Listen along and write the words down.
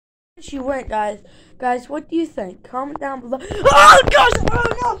She went, guys. Guys, what do you think? Comment down below. Oh gosh!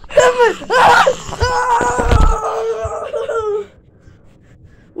 Oh, no.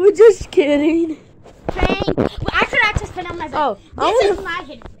 We're just kidding. Frank, well, I could actually spin on my bed. Oh, this is my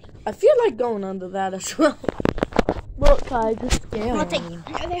hidden thing. I feel like going under that as well. Look, guys, it's scary. I'll take you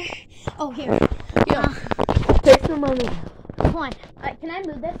under there. Oh, here. Yeah. Take some money. Come on. Can I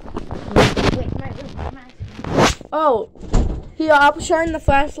move this? Wait, my. Oh, here, I'll shine the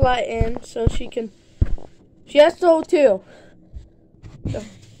flashlight in so she can. She has to hold two. So.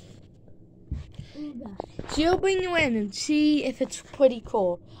 She'll bring you in and see if it's pretty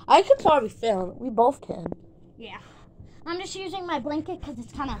cool. I could probably film it. We both can. Yeah. I'm just using my blanket because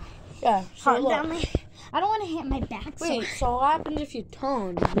it's kind of hard down there. I don't want to hit my back. Wait, so what happens if you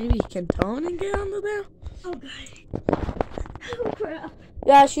tone? Maybe you can tone and get under there? Oh, God. Oh, crap.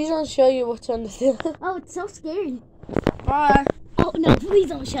 Yeah, she's going to show you what's under there. Oh, it's so scary. Bye. Oh, no, please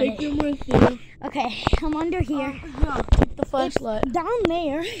don't shut it. Take him with you. Okay, I'm under here. Yeah, take the flashlight. It's down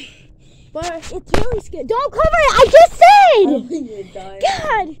there. But it's really scary. Don't cover it. I just said. I think you're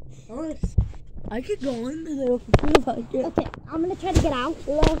dying. God. I could go under there if I feel like it. Okay, I'm going to try to get out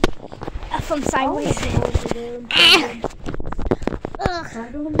from sideways.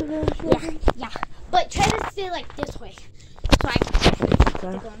 Yeah. But try to stay like this way. So I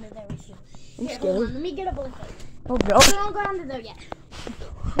can go under there with you. Here, hold on. Let me get a blanket. Oh, God. So don't go under there yet.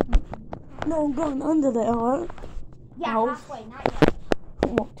 No, I'm going under there, alright? Yeah, Ow. halfway, not yet.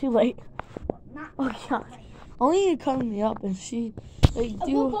 Oh, too late. Not Oh, God. Only you cut me up and see. Like,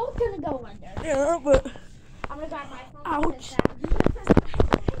 we're both going to go under. Yeah, but. I'm going to grab my phone. Ouch.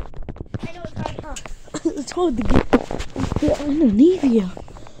 I know it's hard. It's hard to get underneath you.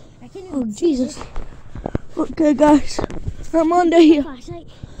 Oh, Jesus. Okay, guys. I'm under here.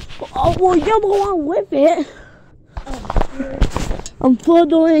 Oh, well, you're the one with it. I'm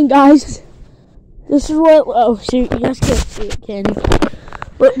further guys. This is what. Oh, shoot. You guys can't see it, can you?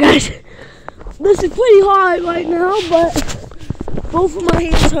 But, guys, this is pretty hard right now, but both of my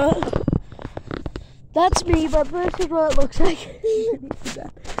hands hurt. That's me, but this is what it looks like.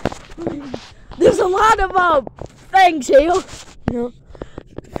 There's a lot of things here. You know.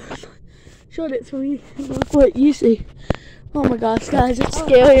 Showed it to me. Look what you see. Oh my gosh, guys, it's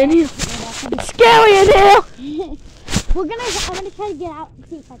scary in here. It's scary in here. I'm gonna try to get out and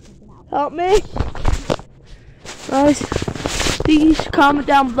see if I can get out. Help me. Guys, please comment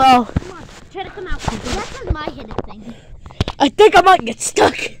down below. Come on, try to come out. That's my hidden thing. I think I might get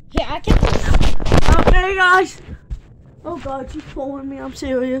stuck. Here, I can pull it out. Help me, guys. Oh God, she's pulling me. I'm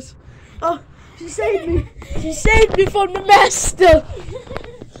serious. Oh, she saved me. She saved me from the master.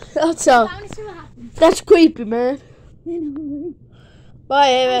 That's creepy, man. Bye,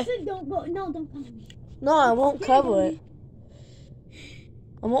 Amy. I said don't go. No, don't cover me. No, I won't cover it.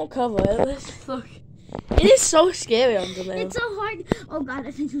 I won't cover it. Let's look. It is so scary under there. It's so hard. Oh God,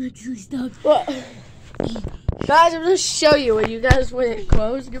 I think I'm actually stuck. What? Guys, I'm just show you when you guys when it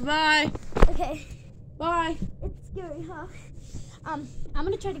closed. Goodbye. Okay. Bye. It's scary, huh? I'm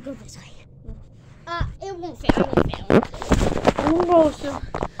gonna try to go this way. It won't fail. I won't fail.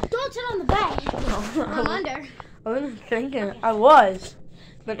 Don't sit on the bed. No, I'm under. I wasn't thinking. I was,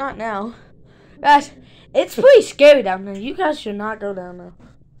 but not now. Guys, it's pretty scary down there. You guys should not go down there.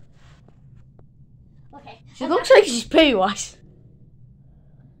 Okay. She looks like she's Pennywise.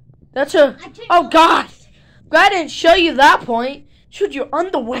 That's her. Oh God! Glad I didn't show you that point. Showed your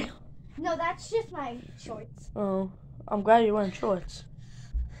underwear. No, that's just my shorts. Oh, I'm glad you're wearing shorts.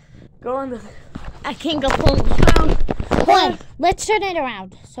 Go under. I can't go fully around. Hold on. Let's turn it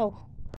around. So.